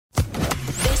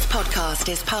podcast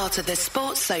is part of the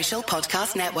Sports Social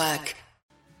Podcast Network.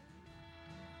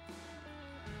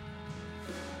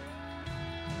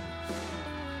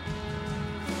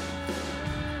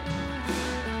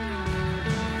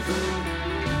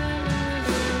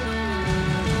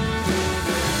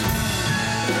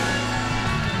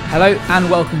 Hello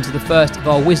and welcome to the first of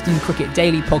our Wisden Cricket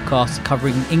Daily podcast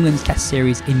covering England's Test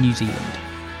series in New Zealand.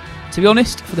 To be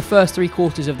honest, for the first 3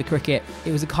 quarters of the cricket,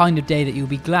 it was the kind of day that you'll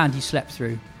be glad you slept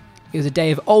through. It was a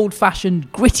day of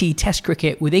old-fashioned, gritty Test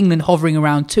cricket with England hovering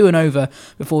around 2 and over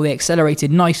before they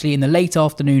accelerated nicely in the late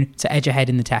afternoon to edge ahead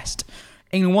in the Test.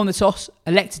 England won the toss,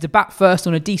 elected to bat first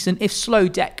on a decent, if slow,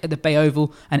 deck at the Bay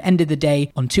Oval and ended the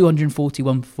day on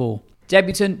 241 for 4.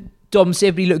 Debutant Dom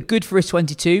Sibley looked good for his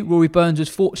 22, Rory Burns was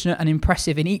fortunate and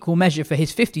impressive in equal measure for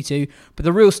his 52, but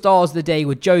the real stars of the day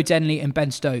were Joe Denley and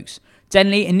Ben Stokes.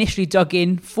 Denley initially dug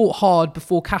in, fought hard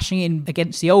before cashing in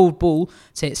against the old ball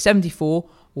to hit 74,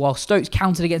 while Stokes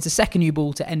countered against a second new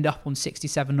ball to end up on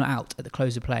 67 not out at the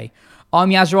close of play. I'm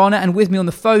Yaz Rana, and with me on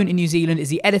the phone in New Zealand is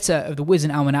the editor of the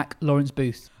Wisden Almanac, Lawrence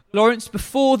Booth. Lawrence,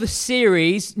 before the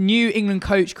series, new England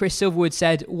coach Chris Silverwood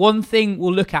said, one thing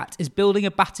we'll look at is building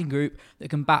a batting group that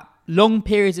can bat long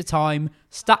periods of time,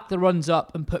 stack the runs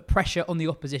up and put pressure on the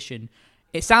opposition.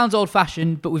 It sounds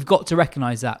old-fashioned, but we've got to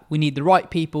recognise that. We need the right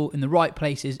people in the right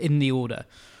places in the order.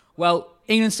 Well,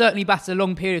 England certainly batted a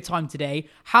long period of time today.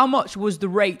 How much was the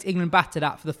rate England batted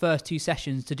at for the first 2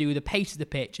 sessions to do with the pace of the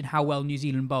pitch and how well New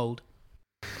Zealand bowled?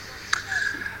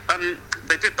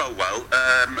 They did bowl well,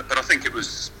 but I think it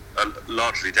was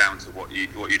largely down to what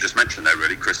you just mentioned there,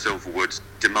 really. Chris Silverwood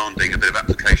demanding a bit of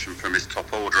application from his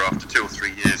top order after 2 or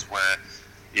 3 years where,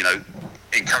 you know,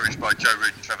 encouraged by Joe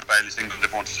Root and Trevor Bayliss, England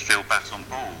have wanted to field bat on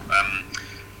ball.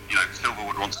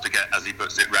 Silverwood wants to get, as he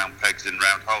puts it, round pegs in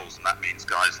round holes, and that means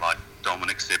guys like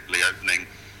Dominic Sibley opening,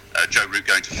 Joe Root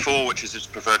going to 4, which is his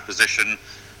preferred position,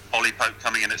 Ollie Pope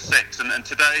coming in at 6. And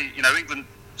today, England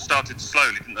started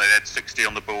slowly, didn't they? They had 60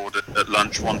 on the board at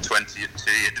lunch, 120 at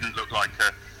tea. It didn't look like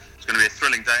it's going to be a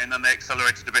thrilling day, and then they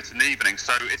accelerated a bit in the evening.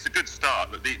 So it's a good start.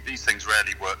 But these things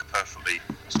rarely work perfectly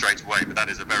straight away, but that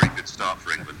is a very good start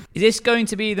for England. Is this going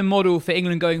to be the model for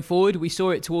England going forward? We saw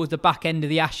it towards the back end of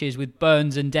the Ashes with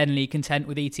Burns and Denley content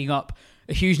with eating up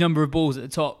a huge number of balls at the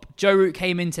top. Joe Root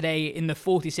came in today in the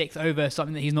 46th over,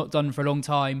 something that he's not done for a long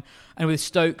time. And with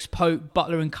Stokes, Pope,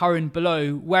 Buttler and Curran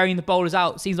below, wearing the bowlers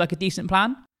out seems like a decent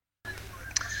plan?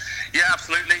 Yeah,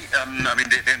 absolutely.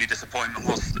 The only disappointment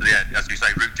was, as you say,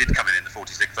 Root did come in the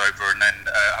 46th over, and then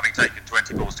having taken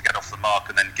 20 balls to get off the mark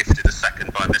and then gifted a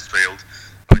second by misfield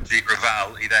by Jeet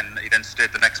Raval, he then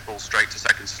steered the next ball straight to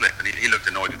second slip, and he looked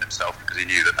annoyed with himself because he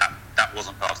knew that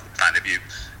wasn't part of the plan.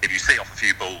 If you see off a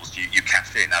few balls, you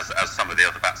catch in as some of the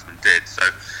other batsmen did. So,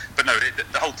 but no,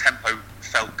 the whole tempo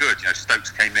felt good. Stokes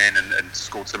came in and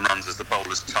scored some runs as the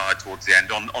bowlers tired towards the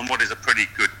end on what is a pretty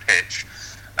good pitch.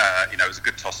 It was a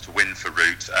good toss to win for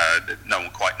Root. No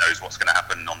one quite knows what's going to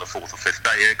happen on the 4th or 5th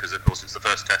day here because, of course, it's the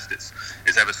first test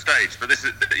it's ever staged. But this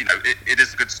is, it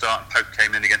is a good start. Pope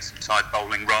came in against some tight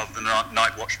bowling rather than a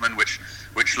night watchman, which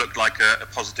looked like a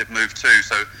positive move too.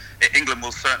 So England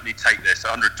will certainly take this.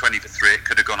 120 for 3. It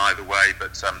could have gone either way,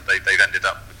 but they've ended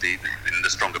up in the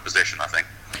stronger position, I think.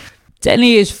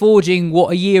 Denley is forging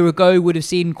what a year ago would have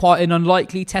seen quite an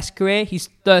unlikely Test career. He's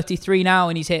 33 now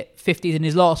and he's hit 50s in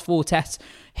his last 4 tests.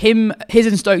 His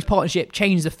and Stokes' partnership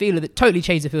totally changed the feel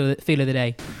of the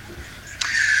day.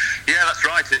 Yeah, that's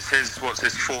right. It's his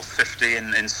 4th 50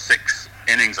 in 6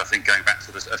 innings, I think, going back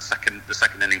to the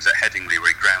second innings at Headingley where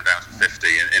he ground out a 50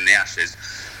 in the Ashes.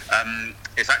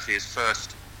 It's actually his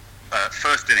first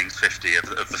innings 50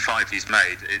 of the 5 he's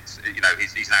made.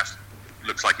 He's now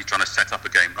looks like he's trying to set up a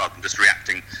game rather than just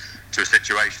reacting to a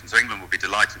situation. So England will be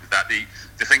delighted with that.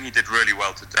 The thing he did really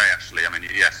well today, actually,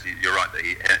 yes, you're right that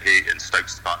he and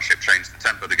Stokes' partnership changed the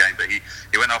tempo of the game, but he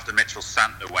went after Mitchell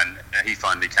Santner when he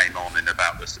finally came on in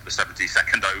about the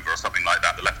 72nd over or something like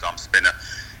that. The left-arm spinner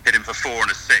hit him for 4 and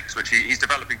a 6, which he's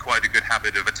developing quite a good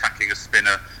habit of attacking a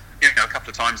spinner, a couple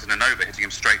of times in an over, hitting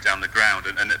him straight down the ground,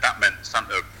 and that meant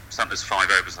Santner's 5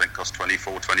 overs, I think, cost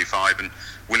 24, 25, and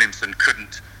Williamson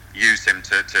couldn't use him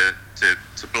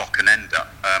to block an ender.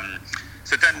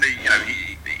 So Denley,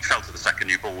 he fell to the second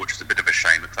new ball, which was a bit of a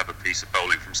shame. A clever piece of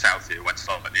bowling from Southey, who went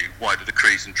slightly wide of the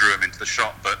crease and drew him into the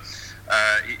shot. But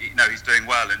he's doing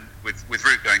well, and with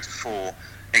Root going to 4,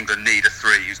 England need a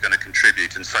 3 who's going to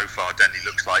contribute. And so far, Denley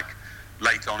looks like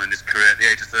late on in his career, at the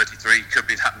age of 33, he could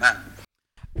be that man.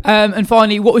 And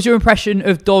finally, what was your impression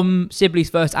of Dom Sibley's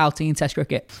first outing in Test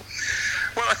cricket?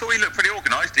 Well, I thought he looked pretty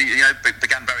organised. He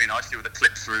began very nicely with a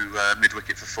clip through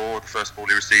mid-wicket for 4, the first ball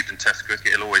he received in Test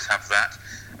cricket. He'll always have that.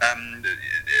 And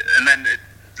then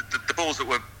balls that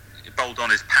were bowled on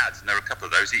his pads, and there were a couple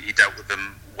of those, he dealt with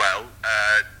them well.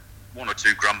 One or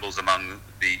two grumbles among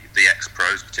the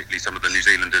ex-pros, particularly some of the New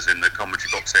Zealanders in the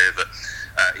commentary box here, that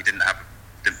he didn't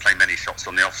play many shots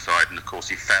on the offside, and of course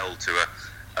he fell to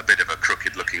a bit of a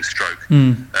crooked-looking stroke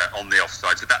on the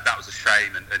offside. So that was a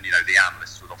shame, and the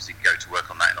analysts would obviously go to work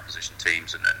on that in opposition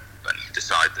teams and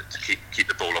decide that to keep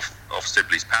the ball off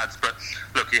Sibley's pads. But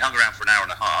look, he hung around for an hour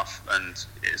and a half, and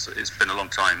it's been a long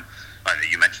time. I know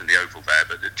you mentioned the Oval there,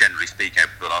 but generally speaking,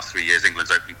 over the last 3 years, England's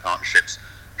opening partnerships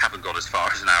haven't got as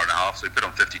far as an hour and a half. So he put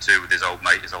on 52 with his old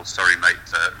Surrey mate,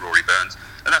 Rory Burns,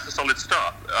 and that's a solid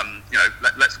start.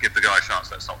 Let's give the guy a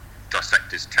chance. Let's not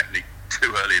dissect his technique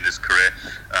too early in his career.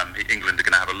 England are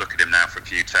going to have a look at him now for a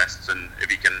few tests, and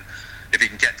if he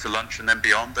can get to lunch and then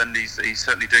beyond, then he's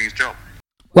certainly doing his job.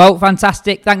 Well,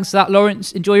 fantastic. Thanks for that,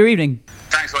 Lawrence. Enjoy your evening.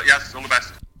 Thanks a lot, Yas. All the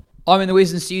best. I'm in the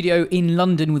Wisden studio in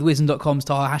London with Wisden.com's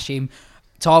Tahar Hashim.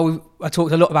 Tahar, I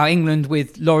talked a lot about England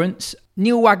with Lawrence.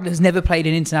 Neil Wagner has never played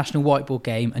an international whiteboard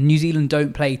game, and New Zealand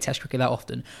don't play Test cricket that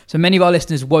often. So many of our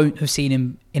listeners won't have seen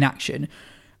him in action.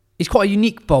 He's quite a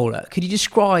unique bowler. Could you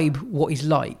describe what he's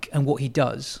like and what he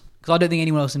does? Because I don't think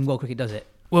anyone else in world cricket does it.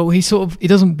 Well, he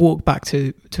doesn't walk back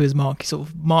to his mark. He sort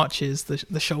of marches.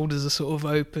 The shoulders are sort of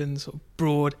open, sort of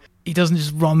broad. He doesn't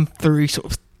just run through. He sort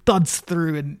of thuds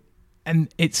through,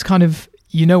 and it's kind of,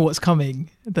 what's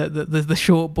coming. The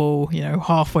short ball,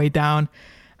 halfway down,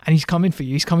 and he's coming for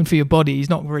you. He's coming for your body. He's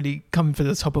not really coming for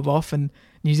the top of off. And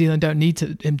New Zealand don't need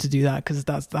him to do that, because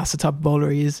that's the type of bowler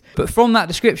he is. But from that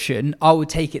description, I would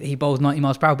take it that he bowls 90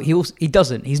 miles per hour. But he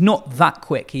doesn't. He's not that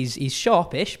quick. He's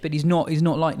sharpish, but he's not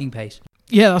lightning pace.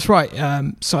 Yeah, that's right.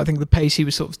 So I think the pace he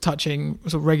was sort of touching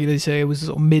regularly today was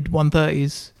sort of mid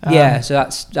 130s. So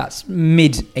that's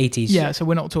mid 80s. Yeah, so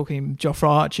we're not talking Jofra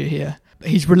Archer here.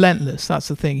 He's relentless. That's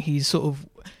the thing. He's sort of,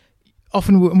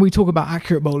 often when we talk about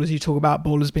accurate bowlers, you talk about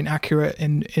bowlers being accurate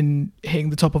in hitting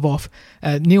the top of off.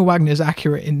 Neil Wagner's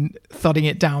accurate in thudding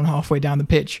it down halfway down the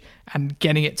pitch and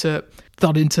getting it to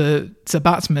thud into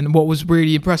batsmen. What was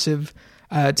really impressive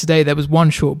today, there was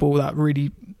one short ball that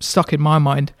really stuck in my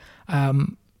mind.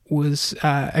 Was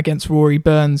against Rory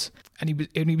Burns, and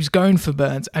he was going for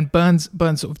Burns, and Burns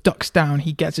sort of ducks down.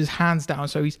 He gets his hands down,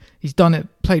 so he's done it,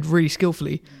 played really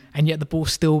skillfully, and yet the ball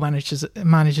still manages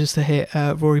to hit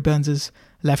Rory Burns's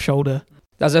left shoulder.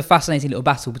 That was a fascinating little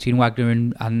battle between Wagner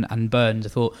and Burns. I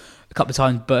thought a couple of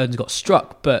times Burns got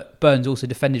struck, but Burns also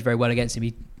defended very well against him.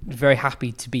 He was very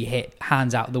happy to be hit,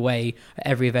 hands out of the way at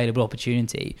every available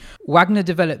opportunity. Wagner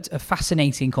developed a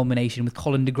fascinating combination with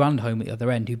Colin de Grandhomme at the other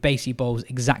end, who basically bowls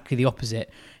exactly the opposite.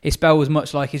 His spell was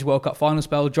much like his World Cup final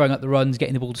spell, drawing up the runs,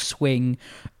 getting the ball to swing.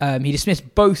 He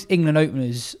dismissed both England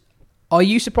openers. Are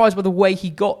you surprised by the way he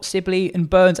got Sibley and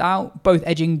Burns out, both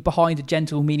edging behind a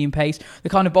gentle medium pace? The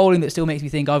kind of bowling that still makes me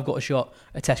think I've got a shot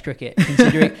at Test cricket,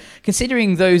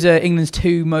 considering those are England's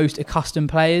two most accustomed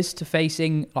players to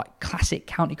facing like classic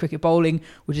county cricket bowling,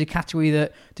 which is a category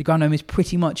that de Grandhomme is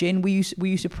pretty much in. Were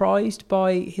you surprised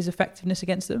by his effectiveness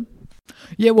against them?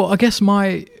 Yeah, well, I guess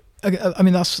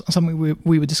that's something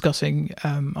we were discussing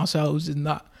ourselves, in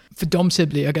that for Dom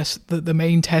Sibley, I guess the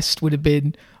main test would have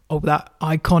been that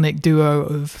iconic duo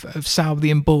of Southey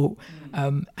and Boult,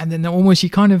 and then almost you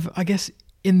kind of, I guess,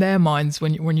 in their minds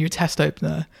when you're a Test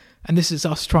opener, and this is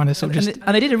us trying to sort of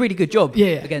and they did a really good job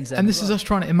against them. And this is us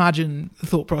trying to imagine the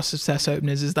thought process of Test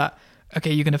openers is that,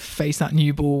 okay, you're going to face that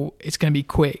new ball, it's going to be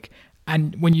quick,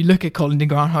 and when you look at Colin de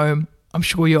Grandhomme, I'm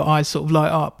sure your eyes sort of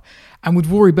light up. And with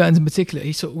Rory Burns in particular,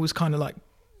 he sort of was kind of like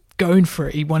going for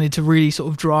it. He wanted to really sort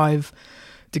of drive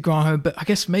de Grandhomme, but I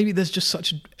guess maybe there's just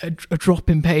such a drop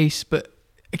in pace. But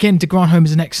again, de Grandhomme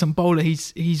is an excellent bowler.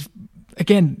 He's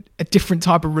again a different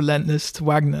type of relentless to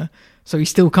Wagner, so he's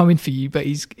still coming for you, but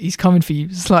he's coming for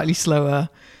you slightly slower.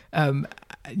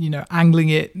 Angling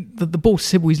it. The ball to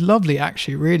Sibley's lovely,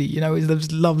 actually. Really,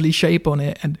 there's lovely shape on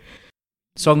it, and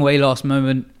swung away last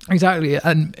moment. Exactly,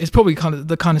 and it's probably kind of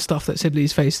the kind of stuff that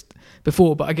Sibley's faced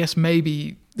before. But I guess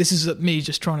maybe this is me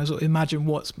just trying to sort of imagine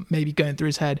what's maybe going through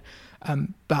his head.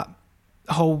 That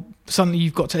whole, suddenly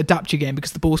you've got to adapt your game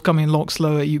because the ball's coming a lot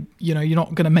slower. You're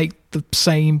not going to make the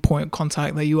same point of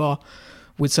contact that you are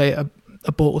with, say, a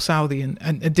Boult or Southey.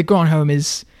 And de Grandhomme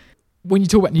is, when you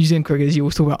talk about New Zealand cricketers, you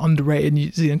always talk about underrated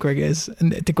New Zealand cricketers.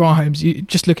 And de Grandhomme's, you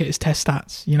just look at his Test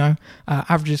stats.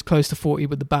 Averages close to 40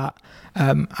 with the bat.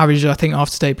 Average, I think,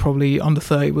 after today probably under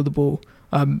 30 with the ball.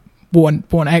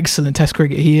 What an excellent Test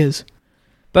cricket he is.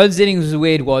 Burns' innings was a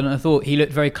weird one. I thought he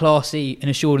looked very classy and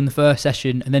assured in the first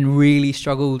session, and then really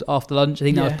struggled after lunch. I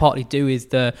think that was partly to do with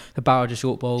the barrage of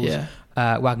short balls. Yeah.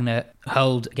 Wagner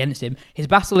hurled against him. His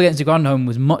battle against de Grandhomme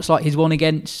was much like his one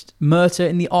against Murta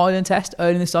in the Ireland Test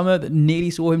early in the summer that nearly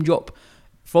saw him drop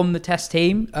from the Test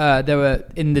team. There were,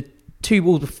 in the 2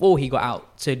 balls before he got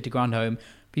out to de Grandhomme,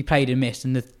 he played and missed,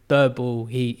 and the 3rd ball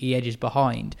he edges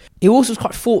behind. He also was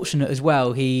quite fortunate as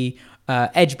well. He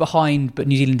edged behind, but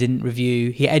New Zealand didn't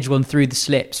review. He edged one through the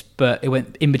slips, but it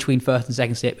went in between 1st and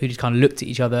 2nd slip, who just kind of looked at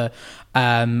each other.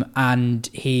 And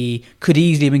he could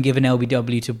easily have been given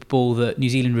LBW to a ball that New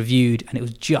Zealand reviewed, and it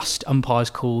was just umpires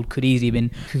called. Could easily have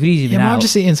been out. I'm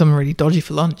just eating something really dodgy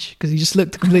for lunch because he just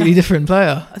looked a completely different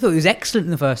player. I thought he was excellent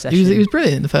in the first session. He was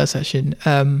brilliant in the first session.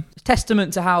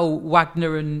 Testament to how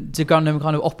Wagner and de Grandhomme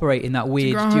kind of operate in that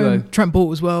weird duo. Trent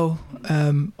Boult as well,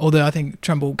 although I think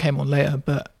Trent Boult came on later.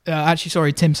 But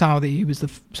Tim Southey, who was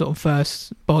the sort of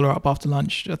first bowler up after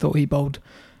lunch, I thought he bowled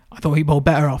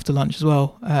better after lunch as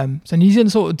well. So New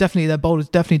Zealand their bowlers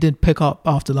definitely did pick up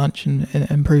after lunch and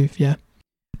improve, yeah.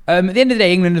 At the end of the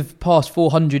day, England have passed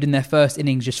 400 in their first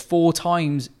innings just 4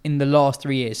 times in the last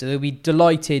 3 years. So they'll be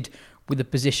delighted with the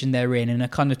position they're in. And I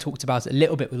kind of talked about it a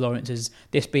little bit with Lawrence as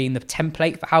this being the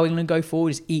template for how England go forward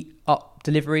is eat up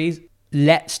deliveries,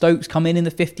 let Stokes come in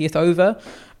the 50th over.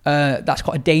 That's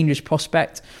quite a dangerous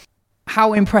prospect.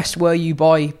 How impressed were you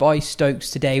by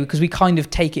Stokes today? Because we kind of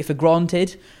take it for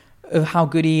granted of how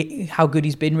good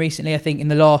he's been recently. I think in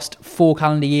the last 4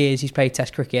 calendar years he's played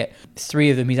Test cricket.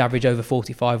 3 of them he's averaged over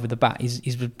 45 with the bat.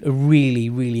 He's a really,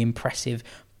 really impressive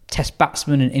Test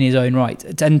batsman in his own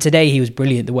right. And today he was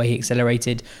brilliant the way he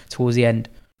accelerated towards the end.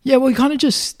 Yeah, well, he kind of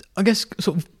just, I guess,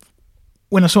 sort of,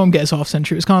 when I saw him get his half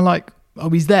century, it was kind of like, oh,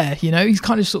 he's there, he's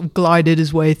kind of sort of glided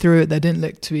his way through it. There didn't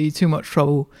look to be too much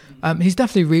trouble. He's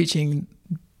definitely reaching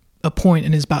a point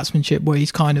in his batsmanship where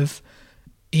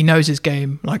he knows his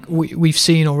game. Like we've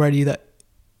seen already that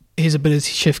his ability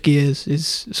to shift gears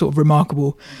is sort of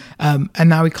remarkable. And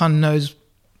now he kind of knows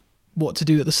what to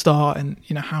do at the start and,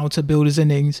 how to build his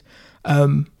innings.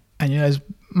 And, there's a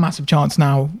massive chance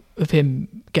now of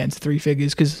him getting to 3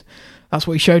 figures because that's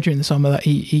what he showed you in the summer, that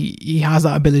he has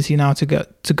that ability now to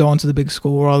go onto the big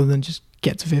score rather than just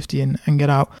get to 50 and get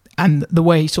out. And the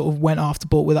way he sort of went after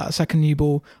ball with that second new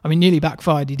ball, I mean, nearly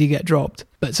backfired. He did get dropped,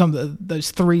 but some of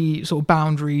those 3 sort of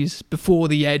boundaries before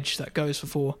the edge that goes for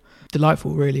 4,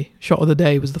 delightful, really. Shot of the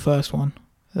day was the first one.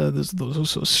 There's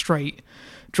sort of straight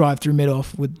drive through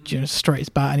mid-off with straight as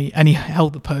bat, and he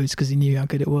held the pose because he knew how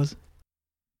good it was.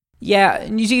 Yeah,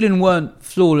 New Zealand weren't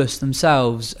flawless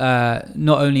themselves. Not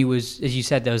only was, as you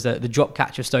said, there was the drop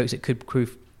catch of Stokes that could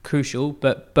prove crucial,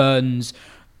 but Burns,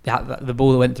 the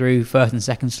ball that went through 1st and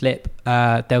 2nd slip,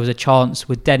 there was a chance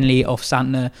with Denley off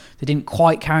Santner. They didn't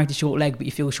quite carry to short leg, but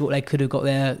you feel short leg could have got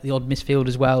there, the odd misfield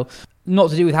as well.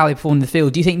 Not to do with how they performed in the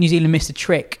field. Do you think New Zealand missed a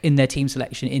trick in their team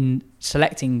selection in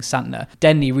selecting Santner?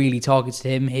 Denley really targeted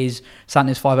him.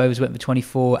 Santner's 5 overs went for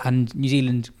 24, and New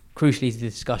Zealand, crucially to the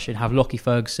discussion, have Lockie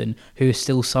Ferguson, who is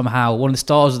still somehow one of the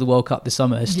stars of the World Cup this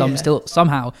summer, has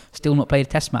still not played a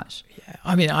Test match. Yeah,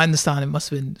 I mean, I understand it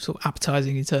must have been sort of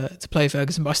appetising to play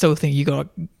Ferguson, but I still think you got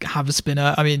to have a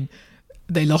spinner. I mean,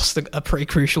 they lost a pretty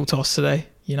crucial toss today,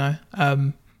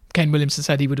 Kane Williamson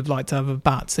said he would have liked to have a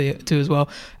bat too as well.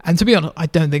 And to be honest, I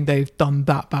don't think they've done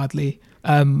that badly.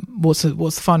 What's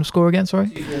the final score again? Sorry,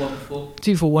 2-4,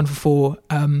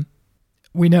 1-for-4.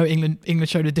 We know England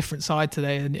showed a different side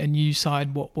today, a new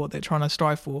side, what they're trying to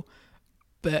strive for.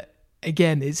 But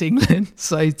again, it's England,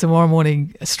 so tomorrow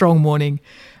morning, a strong morning,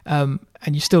 and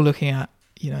you're still looking at,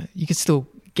 you could still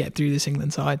get through this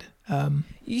England side.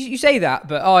 You say that,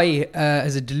 but I,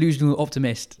 as a delusional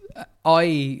optimist,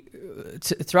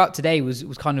 throughout today was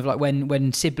kind of like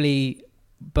when Sibley,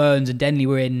 Burns and Denley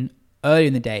were in early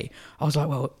in the day, I was like,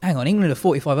 well, hang on, England are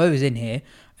 45 overs in here,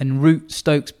 and Root,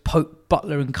 Stokes, Pope,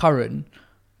 Butler and Curran,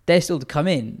 they're still to come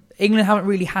in. England haven't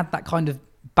really had that kind of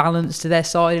balance to their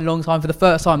side in a long time. For the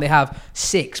first time, they have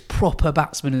 6 proper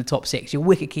batsmen in the top 6, your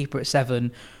wicket-keeper at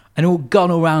 7, and all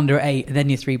gun all-rounder at 8, and then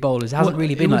your 3 bowlers. It hasn't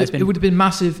really been like it's been. It would have been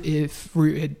massive if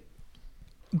Root had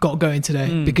got going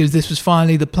today, because this was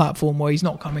finally the platform where he's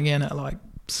not coming in at like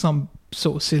some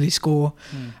sort of silly score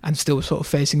and still sort of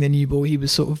facing the new ball. He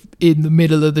was sort of in the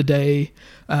middle of the day,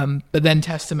 but then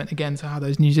testament again to how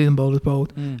those New Zealand bowlers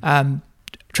bowled.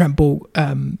 Trent Boult,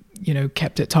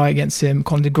 kept it tight against him.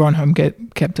 Colin de Grandhomme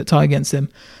kept it tight against him,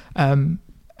 and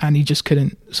he just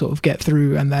couldn't sort of get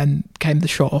through. And then came the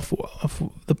shot off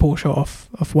the poor shot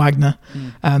off Wagner.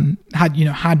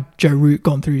 Had Joe Root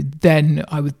gone through, then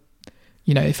I would,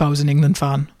 if I was an England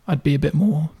fan, I'd be a bit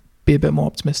more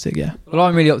optimistic. Yeah. Well,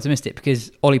 I'm really optimistic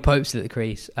because Ollie Pope's still at the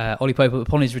crease. Ollie Pope,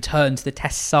 upon his return to the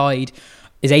Test side,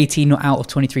 is 18 not out of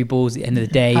 23 balls at the end of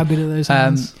the day. How good are those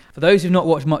hands? For those who've not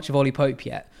watched much of Ollie Pope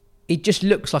yet, It just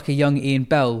looks like a young Ian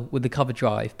Bell with the cover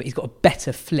drive, but he's got a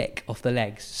better flick off the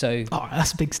legs. So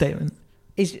that's a big statement.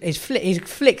 His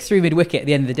flick through mid wicket at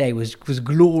the end of the day was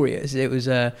glorious. It was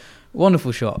a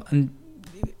wonderful shot, and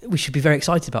we should be very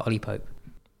excited about Ollie Pope.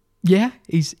 Yeah,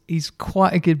 he's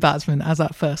quite a good batsman, as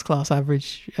that first class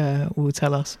average will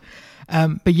tell us.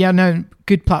 But yeah, no,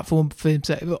 good platform for him.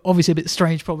 So obviously a bit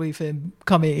strange probably for him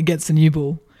coming against the new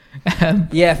ball.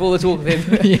 Yeah, for all the talk of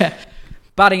him. Yeah.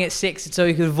 Batting at 6 so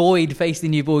he could avoid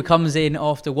facing the new ball. He comes in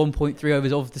after 1.3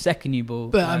 overs of the second new ball.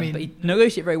 But but he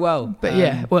negotiated very well. But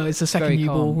it's the second new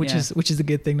ball, which is the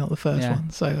good thing, not the first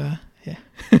one. So yeah.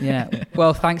 Yeah.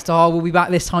 Well, thanks to Har. We'll be back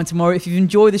this time tomorrow. If you've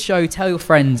enjoyed the show, tell your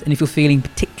friends, and if you're feeling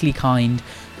particularly kind,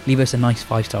 leave us a nice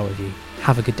 5-star review.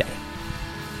 Have a good day.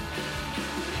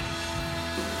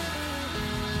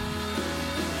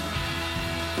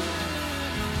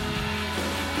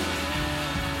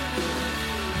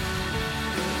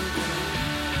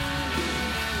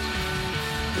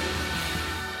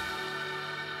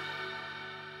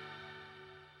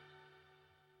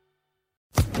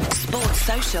 Sports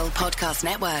Social Podcast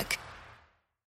Network.